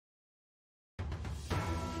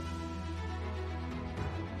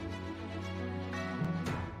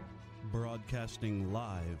broadcasting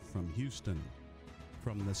live from Houston,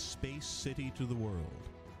 from the space city to the world.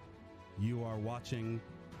 You are watching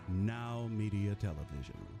NowMedia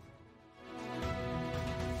Television.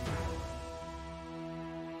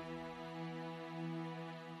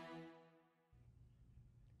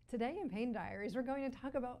 Today in Pain Diaries, we're going to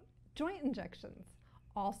talk about joint injections.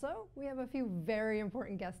 Also, we have a few very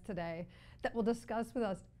important guests today that will discuss with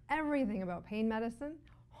us everything about pain medicine,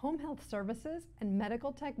 home health services, and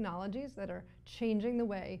medical technologies that are changing the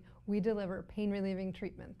way we deliver pain-relieving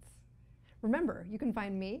treatments. Remember, you can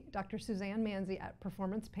find me, Dr. Suzanne Manzi, at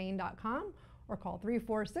performancepain.com or call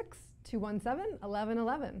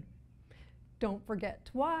 346-217-1111. Don't forget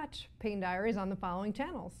to watch Pain Diaries on the following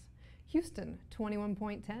channels: Houston,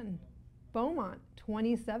 21.10, Beaumont,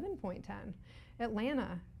 27.10,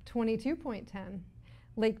 Atlanta, 22.10,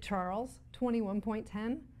 Lake Charles,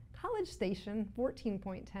 21.10, College Station,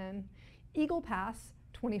 14.10, Eagle Pass,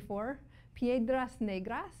 24, Piedras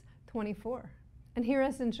Negras, 24, and hear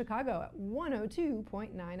us in Chicago at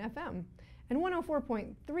 102.9 FM and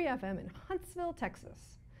 104.3 FM in Huntsville,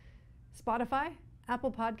 Texas. Spotify,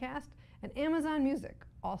 Apple Podcast, and Amazon Music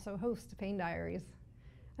also host Pain Diaries.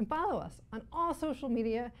 And follow us on all social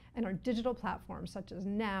media and our digital platforms such as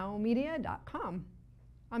NowMedia.com.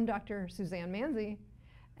 I'm Dr. Suzanne Manzi,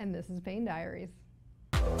 and this is Pain Diaries.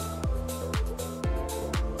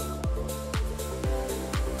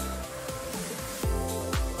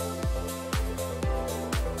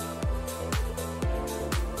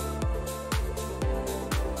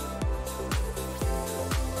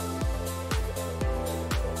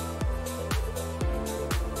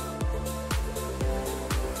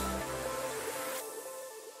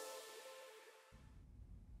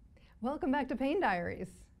 Welcome back to Pain Diaries.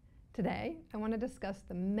 Today, I want to discuss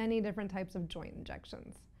the many different types of joint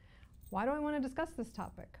injections. Why do I want to discuss this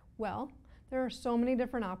topic? Well, there are so many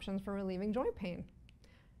different options for relieving joint pain.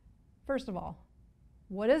 First of all,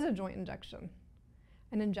 what is a joint injection?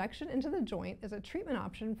 An injection into the joint is a treatment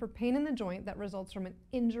option for pain in the joint that results from an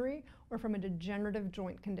injury or from a degenerative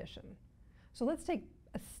joint condition. So let's take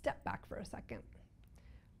a step back for a second.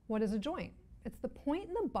 What is a joint? It's the point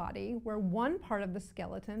in the body where one part of the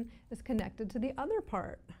skeleton is connected to the other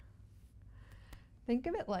part. Think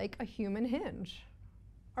of it like a human hinge.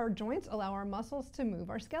 Our joints allow our muscles to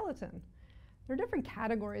move our skeleton. There are different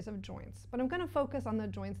categories of joints, but I'm going to focus on the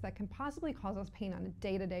joints that can possibly cause us pain on a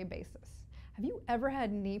day-to-day basis. Have you ever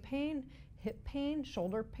had knee pain, hip pain,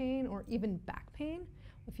 shoulder pain, or even back pain?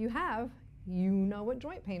 If you have, you know what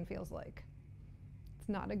joint pain feels like. It's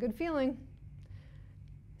not a good feeling.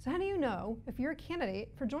 So how do you know if you're a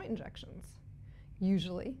candidate for joint injections?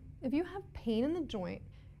 Usually, if you have pain in the joint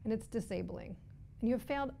and it's disabling, and you have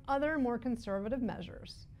failed other more conservative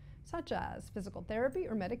measures, such as physical therapy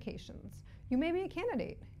or medications, you may be a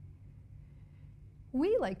candidate.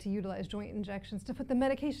 We like to utilize joint injections to put the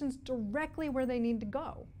medications directly where they need to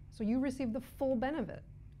go, so you receive the full benefit,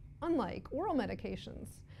 unlike oral medications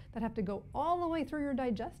that have to go all the way through your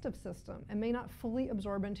digestive system and may not fully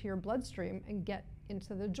absorb into your bloodstream and get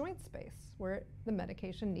into the joint space where the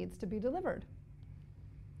medication needs to be delivered.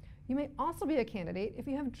 You may also be a candidate if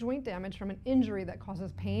you have joint damage from an injury that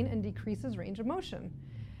causes pain and decreases range of motion.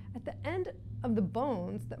 At the end of the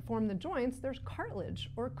bones that form the joints, there's cartilage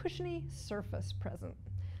or a cushiony surface present.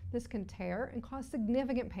 This can tear and cause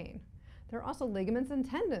significant pain. There are also ligaments and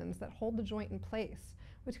tendons that hold the joint in place,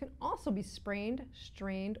 which can also be sprained,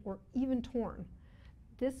 strained, or even torn.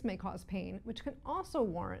 This may cause pain, which can also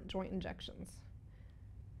warrant joint injections.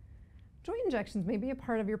 Joint injections may be a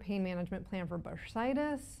part of your pain management plan for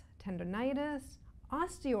bursitis, tendonitis,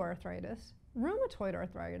 osteoarthritis, rheumatoid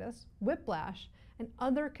arthritis, whiplash, and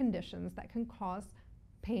other conditions that can cause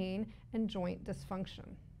pain and joint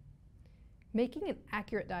dysfunction. Making an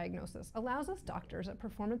accurate diagnosis allows us doctors at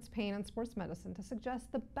Performance Pain and Sports Medicine to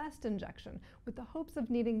suggest the best injection with the hopes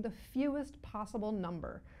of needing the fewest possible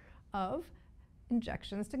number of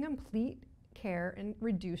injections to complete care and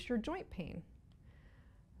reduce your joint pain.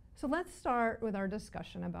 So let's start with our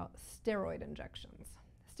discussion about steroid injections.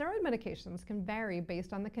 Steroid medications can vary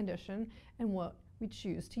based on the condition and what we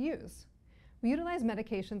choose to use. We utilize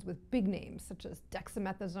medications with big names such as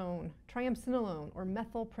dexamethasone, triamcinolone, or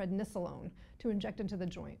methylprednisolone to inject into the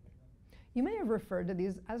joint. You may have referred to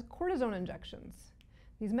these as cortisone injections.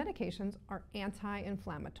 These medications are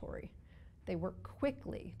anti-inflammatory. They work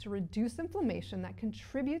quickly to reduce inflammation that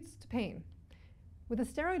contributes to pain. With a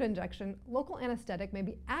steroid injection, local anesthetic may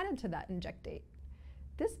be added to that injectate.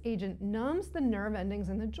 This agent numbs the nerve endings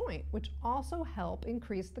in the joint, which also help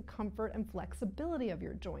increase the comfort and flexibility of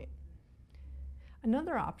your joint.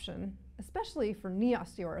 Another option, especially for knee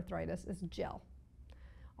osteoarthritis, is gel.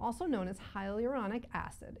 also known as hyaluronic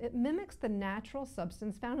acid. It mimics the natural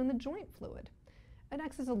substance found in the joint fluid. It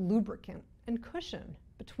acts as a lubricant and cushion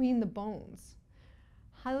between the bones.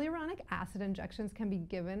 Hyaluronic acid injections can be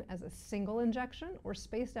given as a single injection or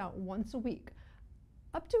spaced out once a week,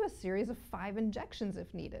 up to a series of 5 injections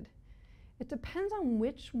if needed. It depends on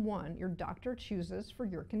which one your doctor chooses for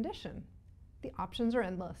your condition. The options are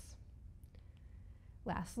endless.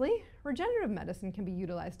 Lastly, regenerative medicine can be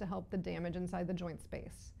utilized to help the damage inside the joint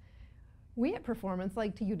space. We at Performance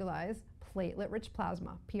like to utilize platelet-rich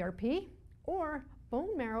plasma, PRP, or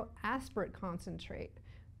Bone Marrow Aspirate Concentrate,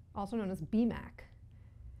 also known as BMAC.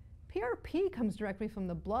 PRP comes directly from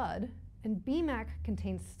the blood, and BMAC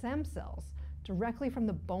contains stem cells directly from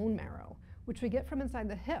the bone marrow, which we get from inside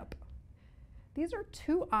the hip. These are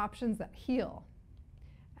 2 options that heal.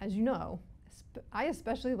 As you know, I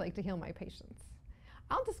especially like to heal my patients.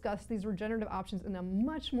 I'll discuss these regenerative options in a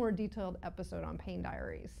much more detailed episode on Pain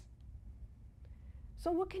Diaries.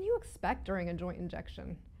 So what can you expect during a joint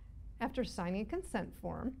injection? After signing a consent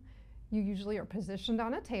form, you usually are positioned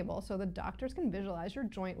on a table so the doctors can visualize your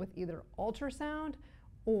joint with either ultrasound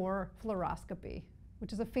or fluoroscopy,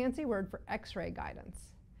 which is a fancy word for X-ray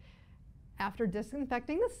guidance. After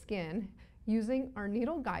disinfecting the skin, using our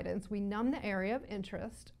needle guidance, we numb the area of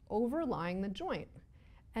interest overlying the joint,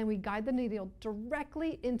 and we guide the needle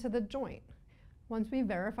directly into the joint. Once we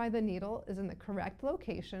verify the needle is in the correct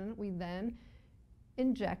location, we then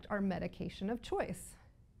inject our medication of choice.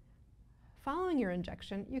 Following your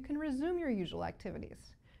injection, you can resume your usual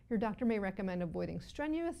activities. Your doctor may recommend avoiding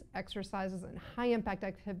strenuous exercises and high-impact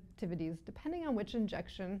activities depending on which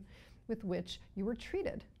injection with which you were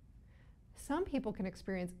treated. Some people can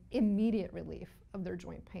experience immediate relief of their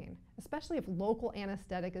joint pain, especially if local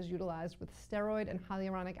anesthetic is utilized with steroid and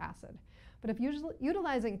hyaluronic acid. But if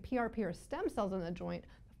utilizing PRP or stem cells in the joint, the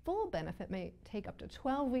full benefit may take up to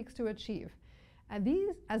 12 weeks to achieve, as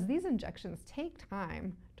these injections take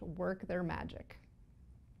time to work their magic.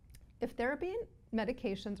 If therapy and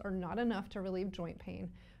medications are not enough to relieve joint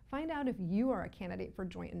pain, find out if you are a candidate for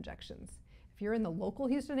joint injections. If you're in the local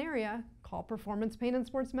Houston area, call Performance Pain and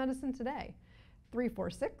Sports Medicine today,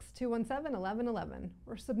 346-217-1111,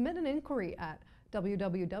 or submit an inquiry at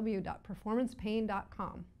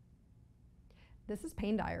www.performancepain.com. This is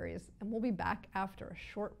Pain Diaries, and we'll be back after a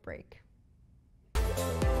short break.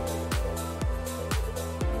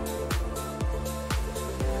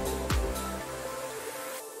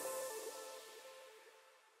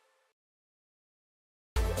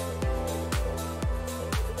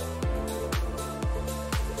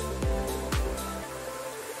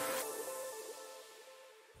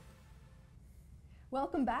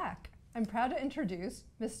 Welcome back. I'm proud to introduce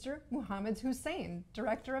Mr. Mohamed Hussein,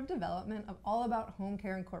 Director of Development of All About Home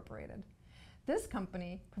Care Incorporated. This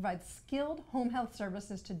company provides skilled home health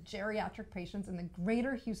services to geriatric patients in the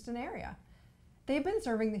greater Houston area. They've been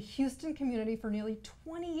serving the Houston community for nearly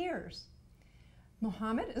 20 years.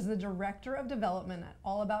 Mohamed is the Director of Development at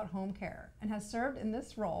All About Home Care and has served in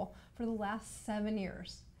this role for the last 7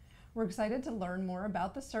 years. We're excited to learn more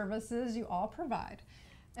about the services you all provide,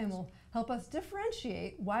 and will help us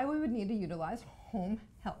differentiate why we would need to utilize home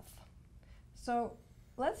health. So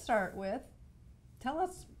let's start with, tell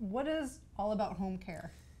us, what is All About Home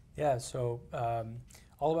Care? Yeah, so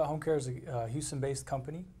All About Home Care is a Houston-based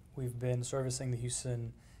company. We've been servicing the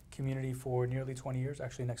Houston community for nearly 20 years.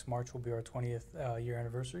 Actually, next March will be our 20th year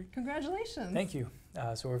anniversary. Congratulations. Thank you.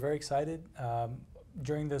 So we're very excited.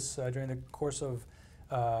 During the course of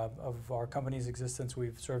our company's existence,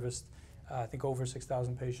 we've serviced I think over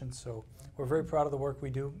 6,000 patients, so we're very proud of the work we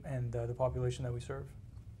do and the population that we serve.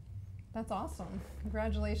 That's awesome.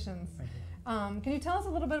 Congratulations. Thank you. Can you tell us a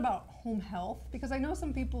little bit about home health? Because I know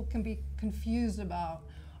some people can be confused about,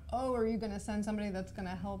 oh, are you going to send somebody that's going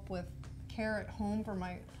to help with care at home for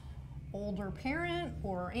my older parent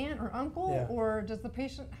or aunt or uncle, Yeah. or does the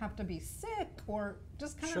patient have to be sick, or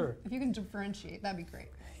just kind Sure. of, if you can differentiate, that'd be great.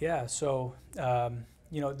 Yeah, so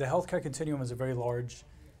you know, the healthcare continuum is a very large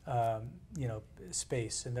you know,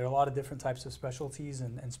 space, and there are a lot of different types of specialties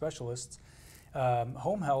and specialists.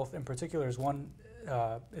 Home health in particular is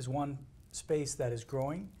one space that is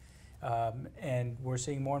growing, and we're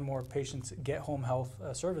seeing more and more patients get home health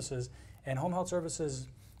services, and home health services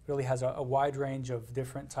really has a wide range of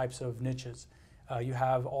different types of niches. You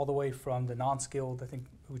have all the way from the non-skilled, I think,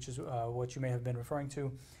 which is what you may have been referring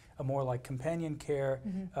to, a more like companion care,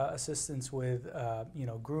 assistance with you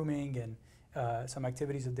know, grooming and some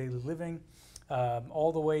activities of daily living,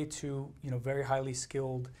 all the way to, you know, very highly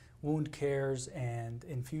skilled wound cares and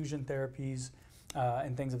infusion therapies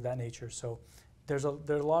and things of that nature. So there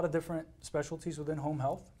are a lot of different specialties within home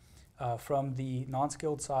health. from the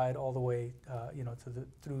non-skilled side all the way,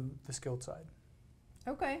 through the skilled side.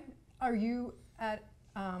 Okay. Are you at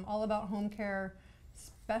All About Home Care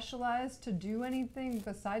specialized to do anything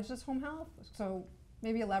besides just home health? So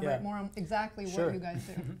maybe elaborate more on exactly what you guys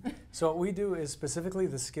do. So what we do is specifically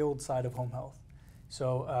the skilled side of home health.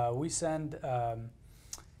 So we send,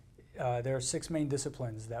 there are 6 main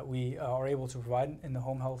disciplines that we are able to provide in the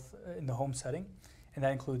home health, in the home setting. And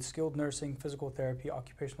that includes skilled nursing, physical therapy,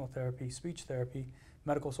 occupational therapy, speech therapy,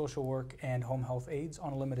 medical social work, and home health aides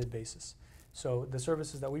on a limited basis. So the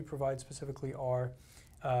services that we provide specifically are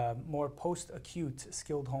more post-acute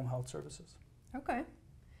skilled home health services. Okay.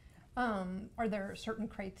 Are there certain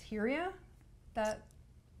criteria that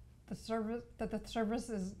the service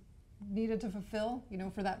is needed to fulfill,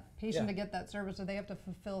 for that patient to get that service? Do they have to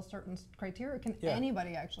fulfill certain criteria, or can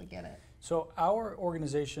anybody actually get it? So our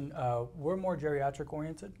organization, we're more geriatric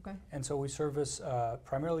oriented, and so we service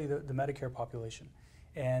primarily the Medicare population.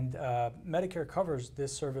 And Medicare covers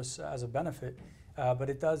this service as a benefit, but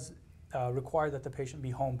it does require that the patient be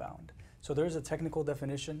homebound. So there is a technical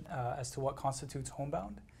definition as to what constitutes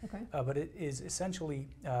homebound, but it is essentially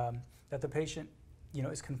that the patient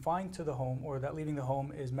is confined to the home, or that leaving the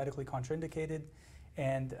home is medically contraindicated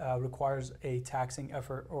and requires a taxing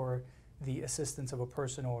effort or the assistance of a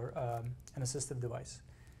person or an assistive device.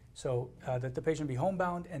 So that the patient be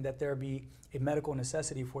homebound and that there be a medical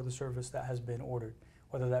necessity for the service that has been ordered,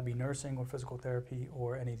 whether that be nursing or physical therapy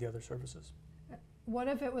or any of the other services. What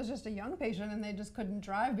if it was just a young patient and they just couldn't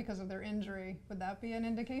drive because of their injury? Would that be an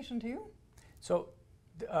indication too? So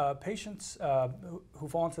patients who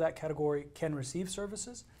fall into that category can receive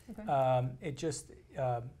services. It just,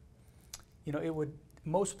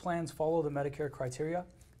 most plans follow the Medicare criteria,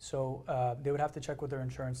 so they would have to check with their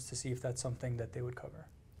insurance to see if that's something that they would cover.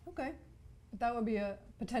 Okay. But that would be a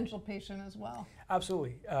potential patient as well.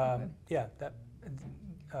 Absolutely. Yeah,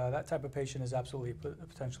 that type of patient is absolutely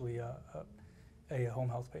potentially a home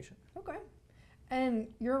health patient. Okay. And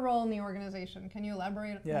your role in the organization, can you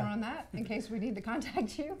elaborate more on that in case we need to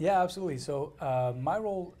contact you? Yeah, absolutely. So my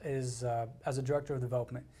role is as a director of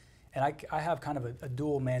development, and I have kind of a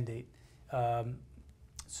dual mandate.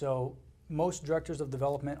 So most directors of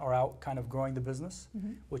development are out kind of growing the business,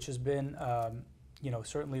 which has been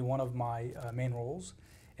certainly one of my main roles,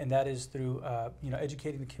 and that is through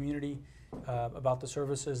educating the community about the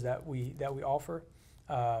services that we offer.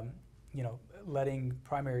 Letting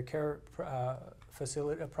primary care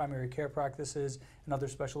primary care practices and other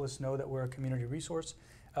specialists know that we're a community resource,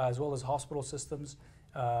 as well as hospital systems,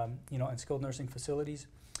 and skilled nursing facilities.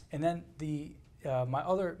 And then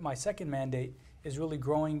my second mandate is really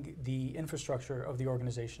growing the infrastructure of the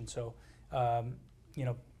organization. So,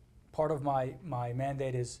 part of my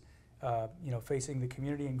mandate is facing the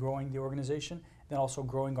community and growing the organization, then also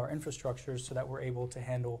growing our infrastructures so that we're able to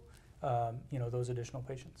handle those additional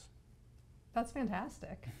patients. That's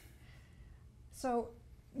fantastic. So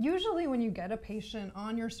usually when you get a patient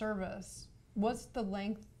on your service, what's the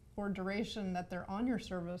length or duration that they're on your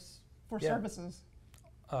service for services?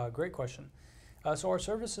 Great question. So our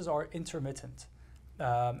services are intermittent.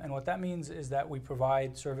 And what that means is that we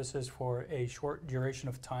provide services for a short duration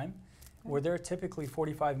of time. Where they're typically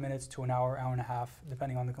 45 minutes to an hour, hour and a half,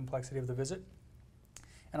 depending on the complexity of the visit.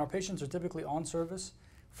 And our patients are typically on service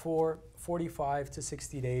for 45 to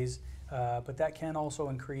 60 days, but that can also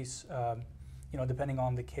increase, depending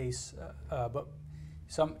on the case. But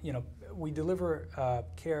we deliver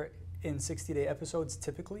care in 60-day episodes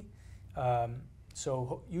typically.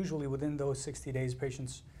 So usually within those 60 days,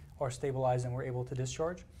 patients are stabilized and we're able to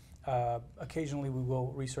discharge. Occasionally we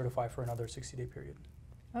will recertify for another 60-day period.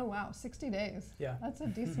 Oh wow, 60 days. Yeah. That's a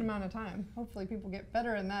decent amount of time. Hopefully people get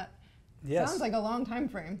better in that. Yes. Sounds like a long time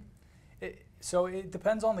frame. So it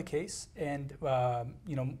depends on the case, and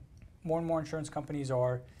more and more insurance companies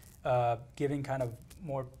are giving kind of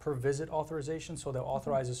more per visit authorization, so they'll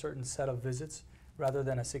authorize a certain set of visits rather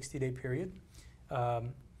than a 60-day period.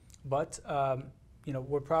 But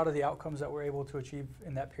we're proud of the outcomes that we're able to achieve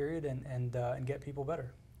in that period and get people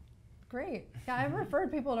better. Great. Yeah, I've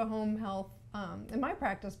referred people to home health in my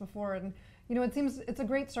practice before, and it seems it's a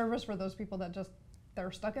great service for those people that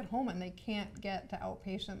they're stuck at home and they can't get to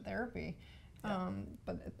outpatient therapy.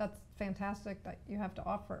 But that's fantastic that you have to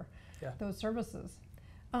offer those services.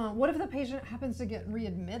 What if the patient happens to get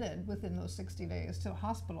readmitted within those 60 days to a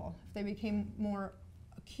hospital? If they became more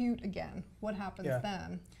acute again, what happens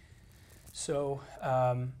then? So,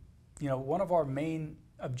 one of our main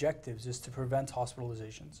objectives is to prevent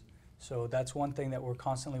hospitalizations. So that's one thing that we're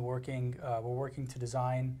constantly working. We're working to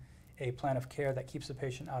design a plan of care that keeps the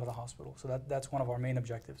patient out of the hospital. So that's one of our main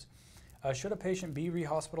objectives. Should a patient be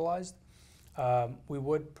rehospitalized, we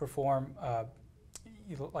would perform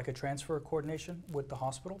like a transfer coordination with the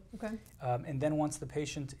hospital. Okay. And then once the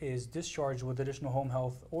patient is discharged with additional home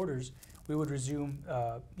health orders, we would resume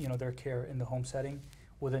their care in the home setting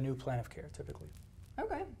with a new plan of care typically.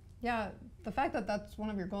 Okay. Yeah, the fact that that's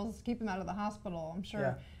one of your goals is to keep them out of the hospital, I'm sure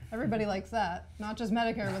Yeah. everybody likes that. Not just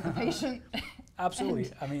Medicare, but the patient. Absolutely.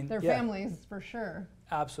 And I mean, their yeah. families, for sure.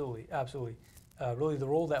 Absolutely, absolutely. Really, the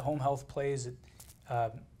role that home health plays,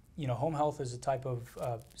 home health is a type of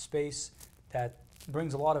space that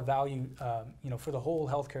brings a lot of value, for the whole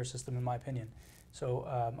healthcare system, in my opinion. So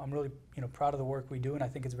I'm really, proud of the work we do, and I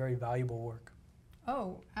think it's very valuable work.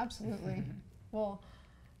 Oh, absolutely. Well,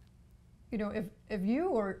 if you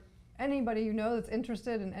or anybody you know that's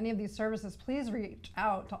interested in any of these services, please reach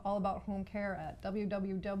out to All About Home Care at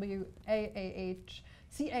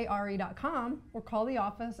www.aahcare.com or call the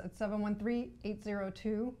office at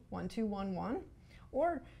 713-802-1211,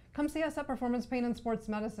 or come see us at Performance Pain and Sports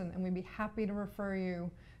Medicine, and we'd be happy to refer you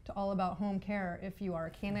to All About Home Care if you are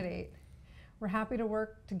a candidate. We're happy to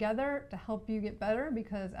work together to help you get better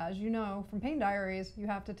because, as you know from Pain Diaries, you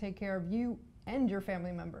have to take care of you and your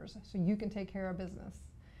family members so you can take care of business.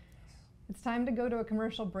 It's time to go to a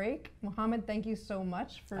commercial break. Mohamed, thank you so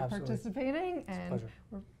much for participating, and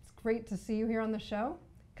it's great to see you here on the show.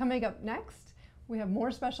 Coming up next, we have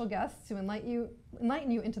more special guests to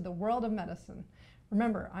enlighten you into the world of medicine.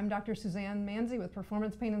 Remember, I'm Dr. Suzanne Manzi with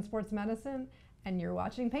Performance Pain and Sports Medicine, and you're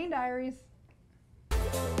watching Pain Diaries.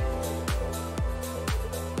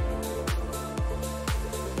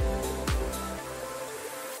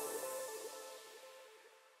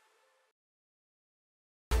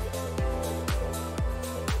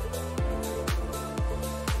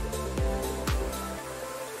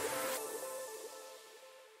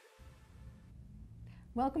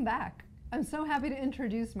 Welcome back. I'm so happy to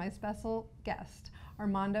introduce my special guest,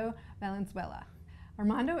 Armando Valenzuela.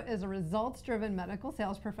 Armando is a results-driven medical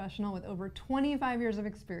sales professional with over 25 years of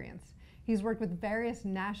experience. He's worked with various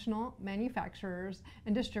national manufacturers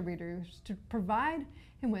and distributors to provide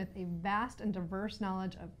him with a vast and diverse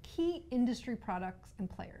knowledge of key industry products and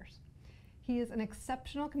players. He is an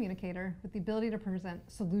exceptional communicator with the ability to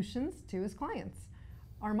present solutions to his clients.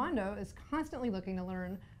 Armando is constantly looking to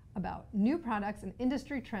learn about new products and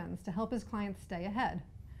industry trends to help his clients stay ahead.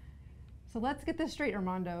 So let's get this straight,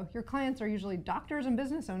 Armando. Your clients are usually doctors and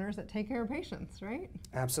business owners that take care of patients, right?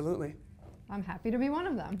 Absolutely. I'm happy to be one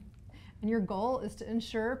of them. And your goal is to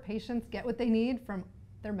ensure patients get what they need from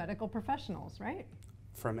their medical professionals, right?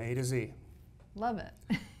 From A to Z. Love it.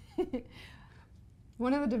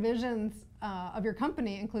 One of the divisions of your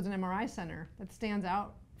company includes an MRI center that stands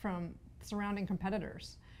out from surrounding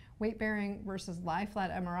competitors. Weight-bearing versus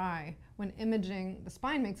lie-flat MRI, when imaging the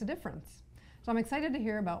spine makes a difference. So I'm excited to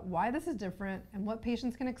hear about why this is different and what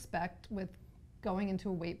patients can expect with going into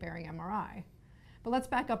a weight-bearing MRI. But let's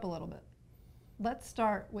back up a little bit. Let's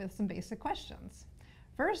start with some basic questions.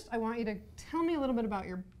 First, I want you to tell me a little bit about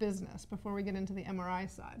your business before we get into the MRI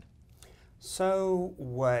side. So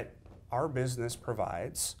what our business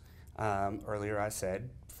provides, earlier I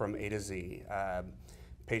said, from A to Z.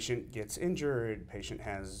 Patient gets injured, patient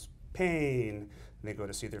has pain, they go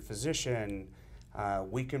to see their physician.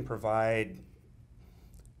 We can provide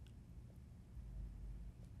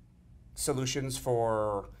solutions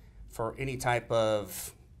for any type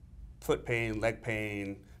of foot pain, leg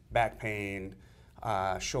pain, back pain,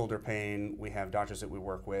 shoulder pain. We have doctors that we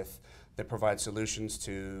work with that provide solutions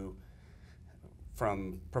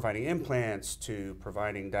from providing implants to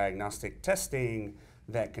providing diagnostic testing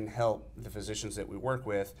that can help the physicians that we work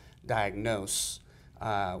with diagnose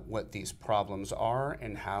what these problems are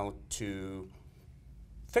and how to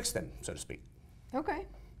fix them, so to speak. Okay,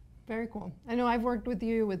 very cool. I know I've worked with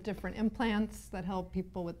you with different implants that help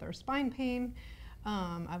people with their spine pain.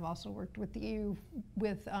 I've also worked with you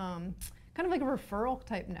with kind of like a referral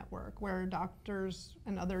type network where doctors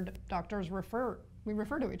and other doctors refer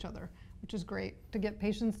to each other, which is great to get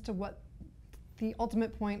patients to what the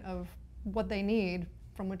ultimate point of what they need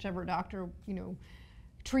from whichever doctor,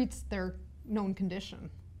 treats their known condition.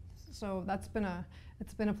 So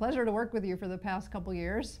it's been a pleasure to work with you for the past couple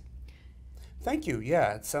years. Thank you.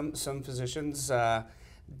 Yeah, some physicians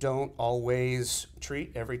don't always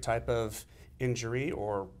treat every type of injury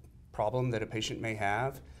or problem that a patient may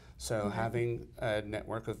have. So having a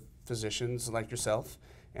network of physicians like yourself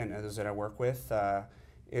and others that I work with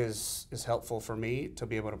is helpful for me to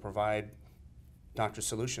be able to provide doctor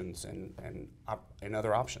solutions and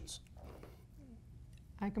other options.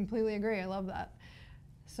 I completely agree. I love that.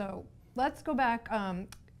 So let's go back.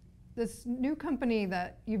 this new company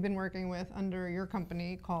that you've been working with under your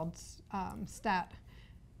company called STAT,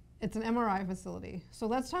 it's an MRI facility. So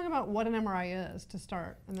let's talk about what an MRI is to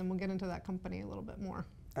start, and then we'll get into that company a little bit more.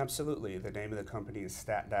 Absolutely. The name of the company is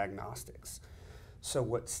STAT Diagnostics. So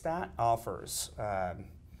what STAT offers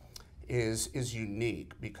is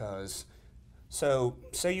unique because, so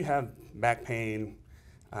say you have back pain,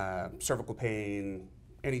 cervical pain,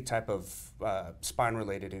 any type of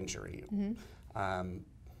spine-related injury.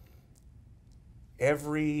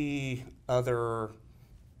 Every other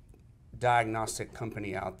diagnostic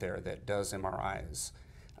company out there that does MRIs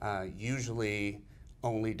usually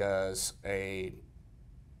only does a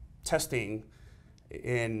testing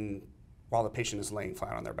while the patient is laying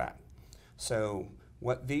flat on their back. So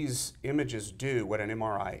what these images do, what an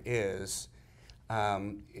MRI is,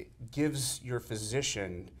 it gives your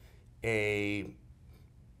physician a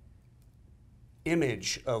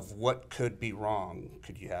image of what could be wrong.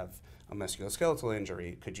 Could you have a musculoskeletal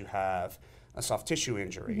injury? Could you have a soft tissue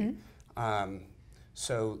injury?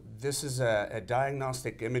 So this is a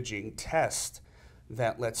diagnostic imaging test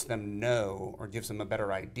that lets them know or gives them a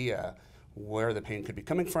better idea where the pain could be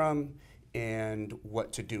coming from and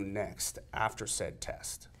what to do next after said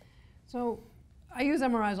test. So I use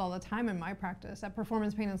MRIs all the time in my practice at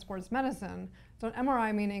Performance Pain and Sports Medicine. So an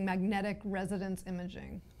MRI meaning magnetic resonance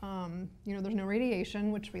imaging. You know, there's no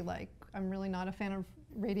radiation, which we like. I'm really not a fan of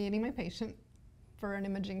radiating my patient for an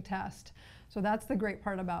imaging test. So that's the great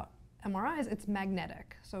part about MRIs, it's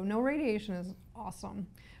magnetic. So no radiation is awesome.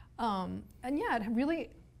 And yeah,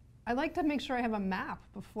 I like to make sure I have a map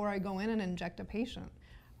before I go in and inject a patient.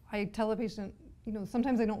 I tell a patient, you know,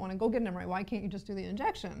 sometimes they don't want to go get an MRI. Why can't you just do the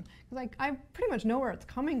injection? Because I pretty much know where it's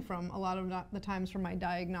coming from a lot of the times from my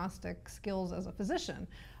diagnostic skills as a physician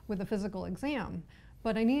with a physical exam.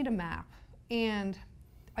 But I need a map. And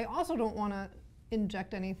I also don't want to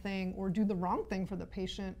inject anything or do the wrong thing for the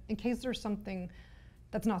patient in case there's something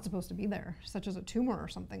that's not supposed to be there, such as a tumor or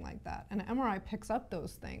something like that. And an MRI picks up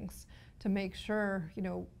those things to make sure, you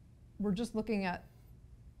know, we're just looking at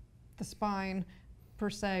the spine per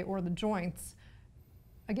se or the joints,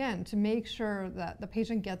 again, to make sure that the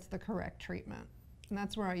patient gets the correct treatment. And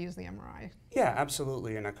that's where I use the MRI. Yeah,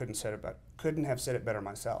 absolutely, and I couldn't have said it better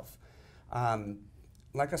myself.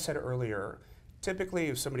 Like I said earlier, typically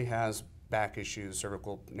if somebody has back issues,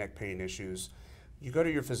 cervical neck pain issues, you go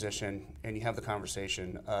to your physician and you have the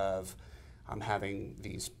conversation of, I'm having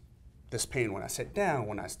this pain when I sit down,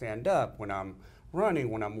 when I stand up, when I'm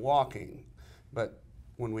running, when I'm walking. But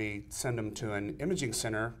when we send them to an imaging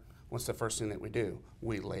center, what's the first thing that we do?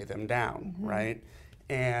 We lay them down, right?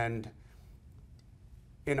 And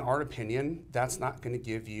in our opinion, that's not going to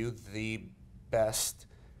give you the best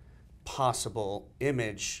possible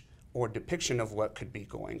image or depiction of what could be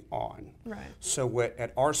going on. Right. So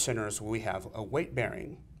at our centers, we have a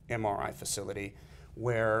weight-bearing MRI facility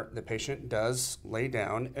where the patient does lay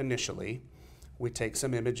down initially. We take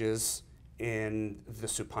some images in the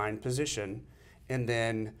supine position, and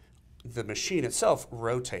then the machine itself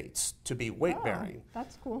rotates to be weight-bearing. Oh,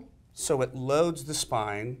 that's cool. So it loads the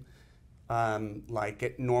spine like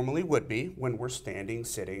it normally would be when we're standing,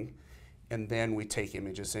 sitting, and then we take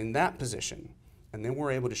images in that position. And then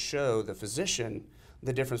we're able to show the physician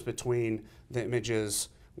the difference between the images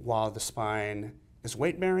while the spine is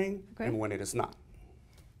weight-bearing and when it is not.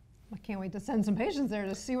 I can't wait to send some patients there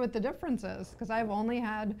to see what the difference is, because I've only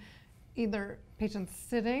had either patients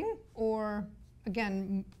sitting or,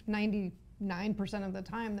 again, 99% of the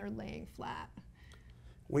time they're laying flat.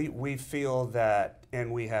 We feel that,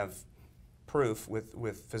 and we have proof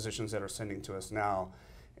with physicians that are sending to us now,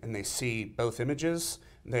 and they see both images,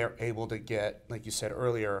 they're able to get, like you said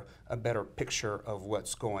earlier, a better picture of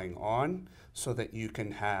what's going on so that you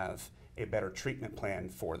can have a better treatment plan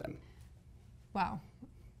for them. Wow.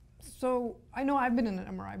 So I know I've been in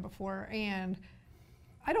an MRI before, and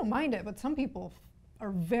I don't mind it, but some people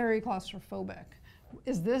are very claustrophobic.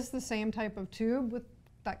 Is this the same type of tube with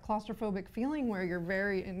that claustrophobic feeling where you're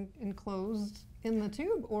very enclosed in the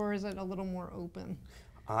tube, or is it a little more open?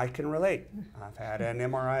 I can relate. I've had an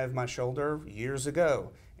MRI of my shoulder years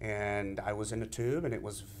ago, and I was in a tube, and it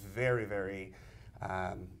was very, very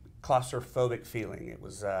claustrophobic feeling. It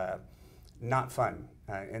was not fun.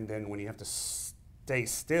 And then when you have to stay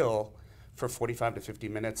still for 45 to 50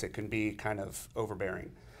 minutes, it can be kind of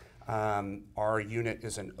overbearing. Our unit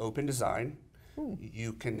is an open design. Ooh.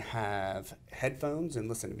 You can have headphones and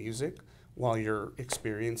listen to music while you're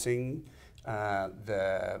experiencing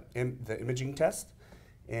the imaging test.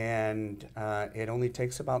 And it only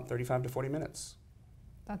takes about 35 to 40 minutes.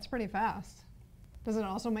 That's pretty fast. Does it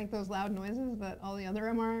also make those loud noises that all the other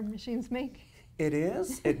MRI machines make? It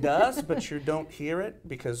is. It does, but you don't hear it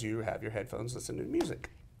because you have your headphones listening to music.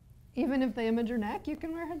 Even if they image your neck, you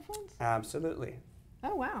can wear headphones? Absolutely.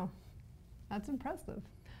 Oh, wow. That's impressive.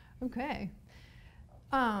 Okay.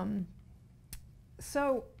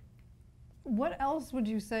 So what else would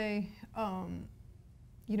you say,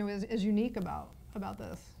 is unique about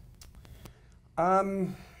this? I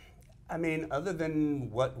mean, other than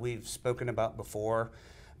what we've spoken about before,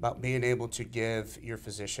 about being able to give your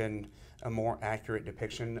physician a more accurate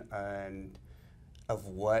depiction of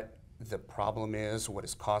what the problem is, what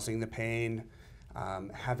is causing the pain,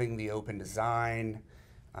 having the open design,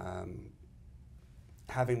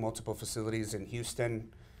 having multiple facilities in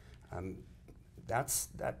Houston. That's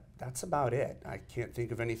about it. I can't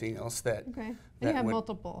think of anything else that. Okay. And you have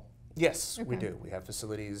multiple. Yes, okay. We do. We have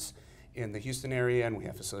facilities in the Houston area, and we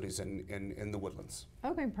have facilities in the Woodlands.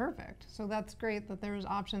 Okay, perfect. So that's great that there's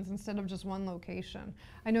options instead of just one location.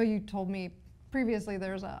 I know you told me previously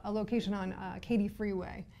there's a location on Katy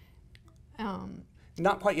Freeway.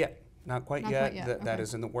 Not quite yet. Not quite yet. That Okay.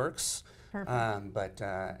 is in the works. Perfect. But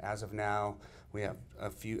as of now, we have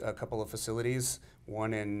a couple of facilities.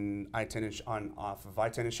 One in I-10 off of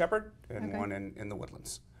I-10 and Shepherd, and Okay. one in the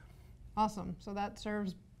Woodlands. Awesome. So that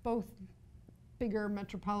serves both bigger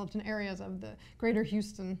metropolitan areas of the greater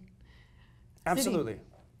Houston city. Absolutely.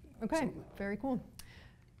 Okay, Absolutely. very cool.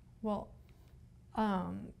 Well,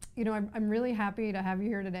 I'm really happy to have you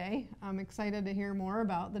here today. I'm excited to hear more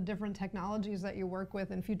about the different technologies that you work with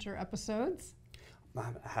in future episodes.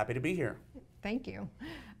 I'm happy to be here. Thank you.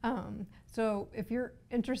 So if you're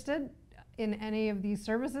interested in any of these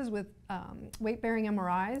services with weight-bearing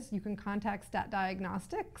MRIs, you can contact Stat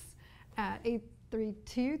Diagnostics at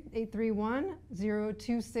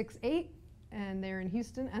 832-831-0268, and they're in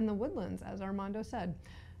Houston and the Woodlands, as Armando said.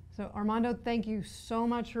 So Armando, thank you so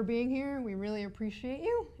much for being here. We really appreciate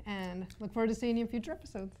you and look forward to seeing you in future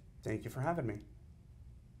episodes. Thank you for having me.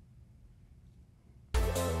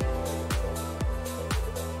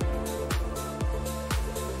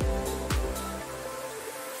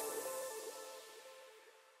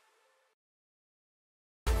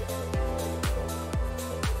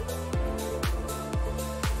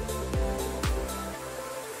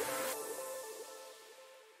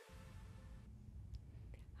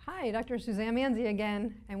 Hi, Dr. Suzanne Manzi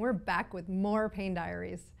again, and we're back with more Pain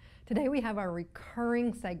Diaries. Today we have our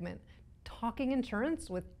recurring segment, Talking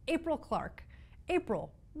Insurance with April Clark.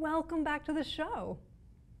 April, welcome back to the show.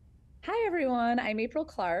 Hi, everyone. I'm April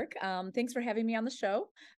Clark. Thanks for having me on the show.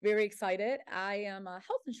 Very excited. I am a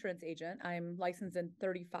health insurance agent. I'm licensed in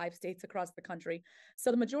 35 states across the country,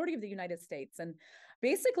 so the majority of the United States. And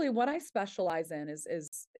basically what I specialize in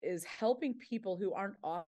is helping people who aren't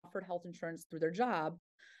offered health insurance through their job,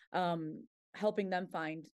 helping them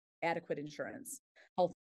find adequate insurance,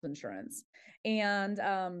 health insurance. And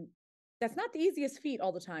that's not the easiest feat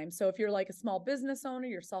all the time. So if you're like a small business owner,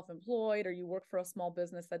 you're self-employed, or you work for a small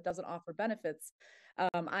business that doesn't offer benefits,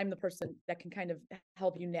 I'm the person that can kind of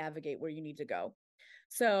help you navigate where you need to go.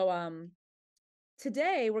 So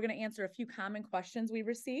today we're going to answer a few common questions we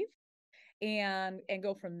receive and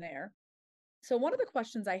go from there. So one of the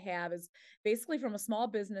questions I have is basically from a small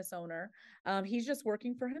business owner. He's just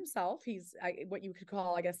working for himself. He's what you could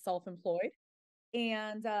call, I guess, self-employed.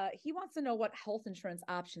 And he wants to know what health insurance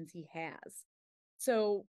options he has.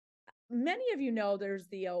 So many of you know there's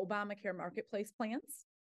the Obamacare marketplace plans.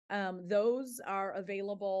 Those are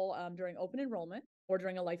available during open enrollment or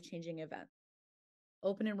during a life-changing event.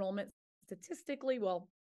 Open enrollment statistically, well,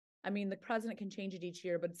 I mean, the president can change it each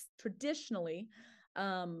year, but it's traditionally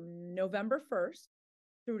November 1st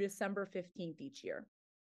through December 15th each year.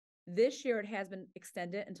 This year it has been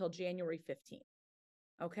extended until January 15th.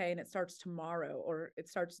 Okay, and it starts tomorrow, or it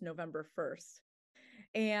starts November 1st.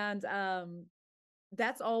 And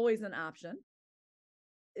that's always an option.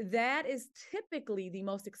 That is typically the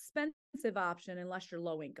most expensive option unless you're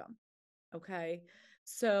low income. Okay,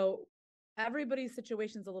 so everybody's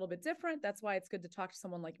situation is a little bit different. That's why it's good to talk to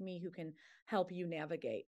someone like me who can help you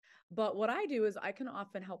navigate. But what I do is I can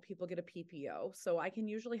often help people get a PPO. So I can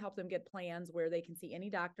usually help them get plans where they can see any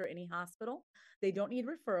doctor, any hospital. They don't need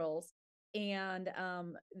referrals. And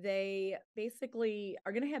they basically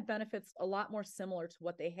are going to have benefits a lot more similar to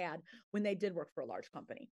what they had when they did work for a large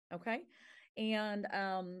company. Okay. And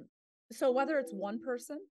so whether it's one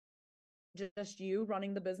person, just you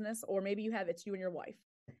running the business, or maybe it's you and your wife,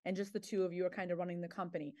 and just the two of you are kind of running the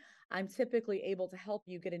company, I'm typically able to help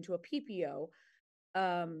you get into a PPO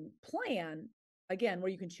plan, again, where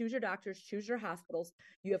you can choose your doctors, choose your hospitals.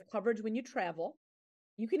 You have coverage when you travel.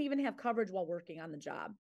 You can even have coverage while working on the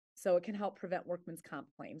job. So it can help prevent workman's comp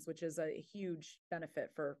claims, which is a huge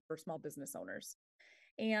benefit for small business owners.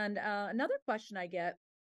 And another question I get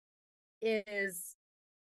is,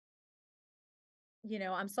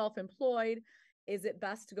 I'm self-employed. Is it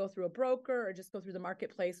best to go through a broker or just go through the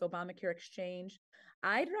marketplace, Obamacare exchange?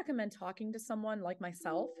 I'd recommend talking to someone like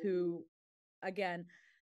myself who, again,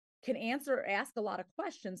 can ask a lot of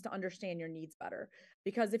questions to understand your needs better.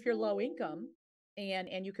 Because if you're low income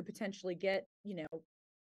and you could potentially get,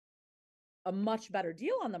 a much better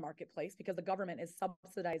deal on the marketplace because the government is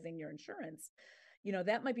subsidizing your insurance,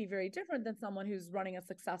 that might be very different than someone who's running a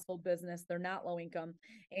successful business. They're not low income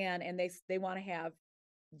and they want to have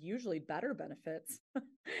usually better benefits. But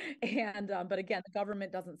again, the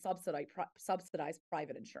government doesn't subsidize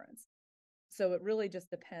private insurance. So it really just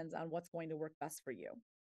depends on what's going to work best for you.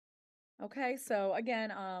 Okay, so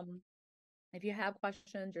again, if you have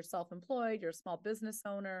questions, you're self-employed, you're a small business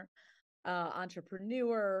owner,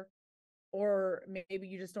 entrepreneur, or maybe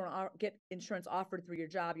you just don't get insurance offered through your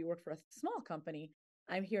job, you work for a small company,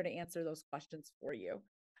 I'm here to answer those questions for you.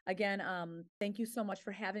 Again, thank you so much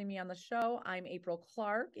for having me on the show. I'm April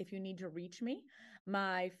Clark. If you need to reach me,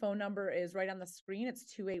 my phone number is right on the screen. It's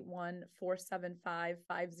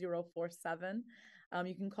 281-475-5047.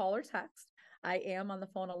 You can call or text. I am on the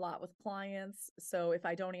phone a lot with clients, so if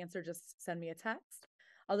I don't answer, just send me a text.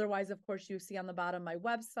 Otherwise, of course, you see on the bottom my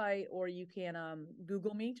website, or you can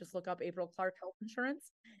Google me. Just look up April Clark Health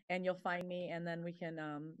Insurance, and you'll find me. And then we can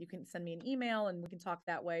you can send me an email, and we can talk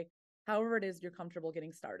that way. However it is you're comfortable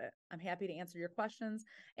getting started. I'm happy to answer your questions,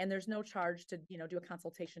 and there's no charge to do a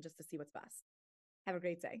consultation just to see what's best. Have a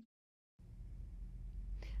great day.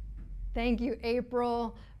 Thank you,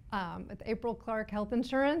 April. With April Clark Health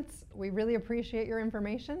Insurance, we really appreciate your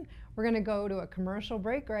information. We're going to go to a commercial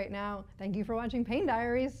break right now. Thank you for watching Pain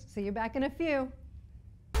Diaries. See you back in a few.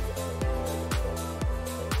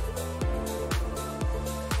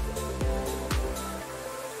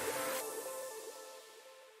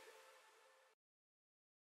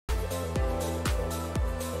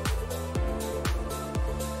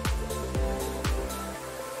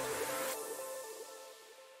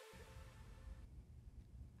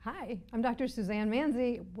 Hi, I'm Dr. Suzanne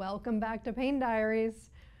Manzi. Welcome back to Pain Diaries.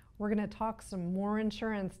 We're going to talk some more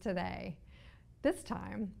insurance today. This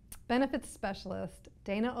time, benefits specialist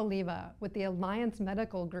Dana Oliva with the Alliance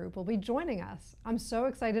Medical Group will be joining us. I'm so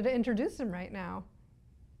excited to introduce him right now.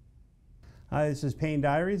 Hi, this is Pain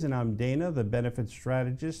Diaries, and I'm Dana, the benefits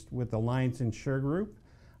strategist with Alliance Insure Group.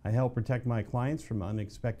 I help protect my clients from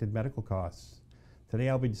unexpected medical costs. Today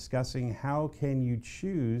I'll be discussing how can you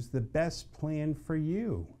choose the best plan for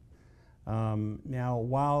you. Now,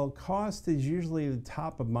 while cost is usually the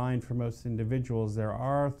top of mind for most individuals, there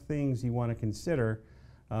are things you want to consider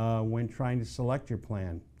when trying to select your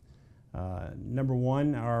plan. Number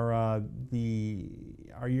one, are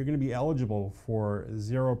you going to be eligible for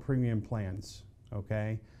zero premium plans?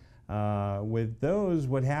 Okay, with those,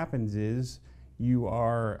 what happens is you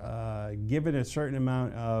are given a certain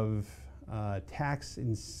amount of tax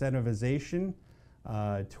incentivization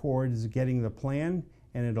towards getting the plan,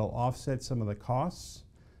 and it'll offset some of the costs.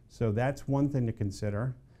 So that's one thing to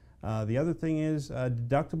consider. The other thing is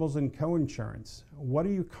deductibles and coinsurance. What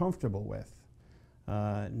are you comfortable with?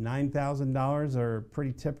 $9,000 are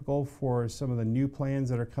pretty typical for some of the new plans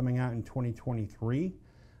that are coming out in 2023.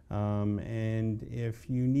 And if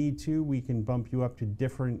you need to, we can bump you up to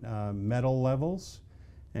different metal levels,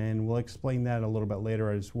 and we'll explain that a little bit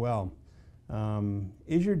later as well.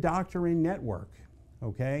 Is your doctor in network?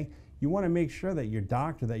 Okay, you want to make sure that your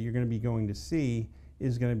doctor that you're going to be going to see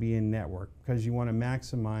is going to be in network, because you want to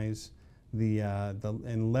maximize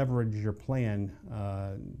and leverage your plan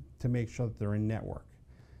to make sure that they're in network.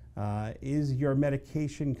 Is your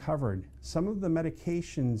medication covered? Some of the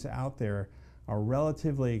medications out there are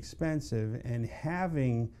relatively expensive, and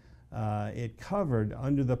having it covered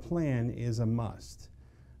under the plan is a must.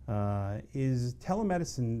 Is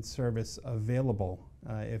telemedicine service available?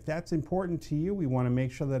 If that's important to you, we want to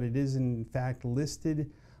make sure that it is in fact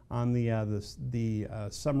listed on the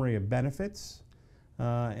summary of benefits.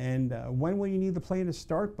 And when will you need the plan to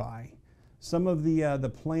start by? Some of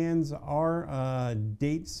the plans are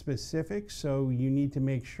date specific, so you need to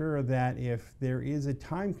make sure that if there is a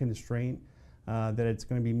time constraint, that it's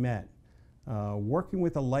going to be met. Working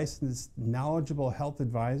with a licensed, knowledgeable health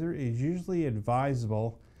advisor is usually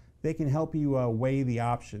advisable. They can help you weigh the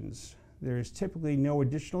options. There's typically no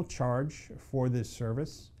additional charge for this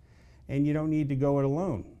service, and you don't need to go it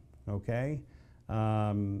alone, okay?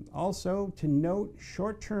 Also, to note,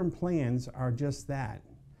 short-term plans are just that.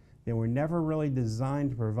 They were never really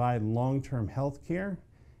designed to provide long-term health care,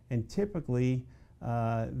 and typically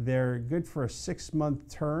They're good for a 6-month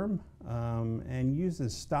term and used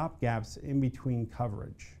as stopgaps in between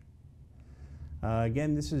coverage.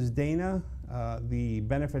 Again, this is Dana, the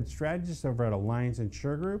benefit strategist over at Alliance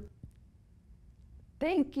Insure Group.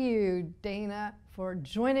 Thank you, Dana, for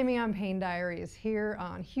joining me on Pain Diaries here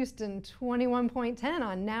on Houston 21.10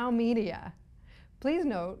 on NowMedia. Please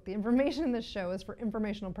note, the information in this show is for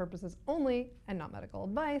informational purposes only and not medical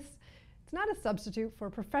advice. It's not a substitute for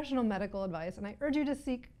professional medical advice, and I urge you to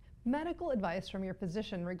seek medical advice from your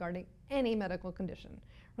physician regarding any medical condition.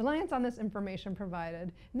 Reliance on this information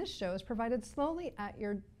provided in this show is provided slowly at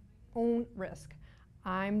your own risk.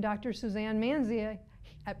 I'm Dr. Suzanne Manzia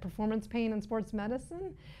at Performance Pain and Sports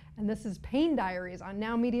Medicine, and this is Pain Diaries on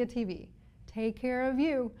NowMedia TV. Take care of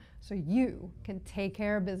you so you can take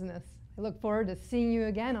care of business. I look forward to seeing you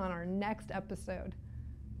again on our next episode.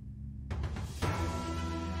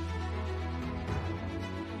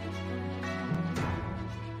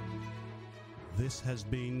 This has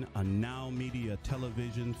been a NowMedia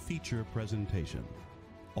television feature presentation.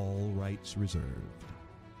 All rights reserved.